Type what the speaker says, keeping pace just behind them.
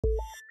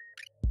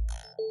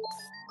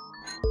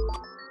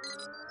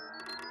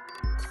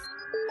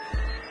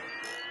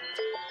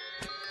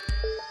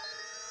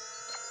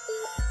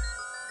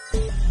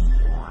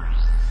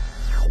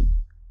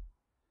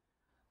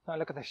Now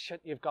look at the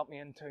shit you've got me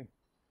into.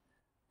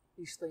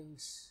 These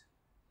things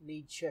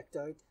need checked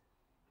out.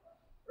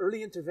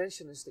 Early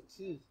intervention is the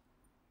key.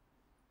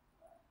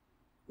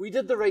 We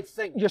did the right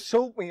thing. You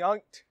sold me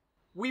out.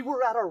 We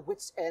were at our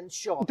wits' end,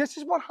 Sean. This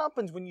is what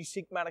happens when you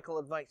seek medical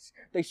advice.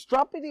 They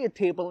strap you to a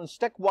table and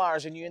stick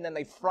wires in you and then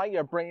they fry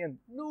your brain.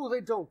 No,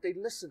 they don't. They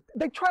listen.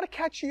 They try to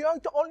catch you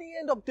out. All you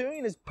end up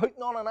doing is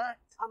putting on an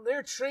act. And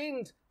they're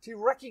trained to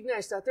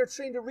recognize that. They're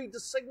trained to read the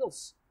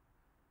signals.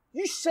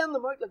 You send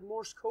them out like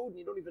Morse code and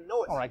you don't even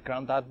know it. All right,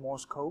 Grandad,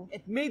 Morse code.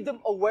 It made them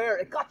aware.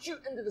 It got you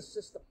into the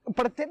system.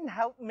 But it didn't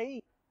help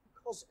me.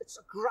 Because it's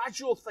a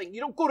gradual thing.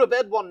 You don't go to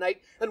bed one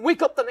night and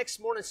wake up the next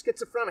morning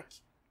schizophrenic.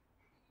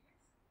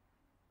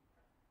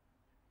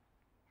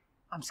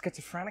 I'm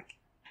schizophrenic.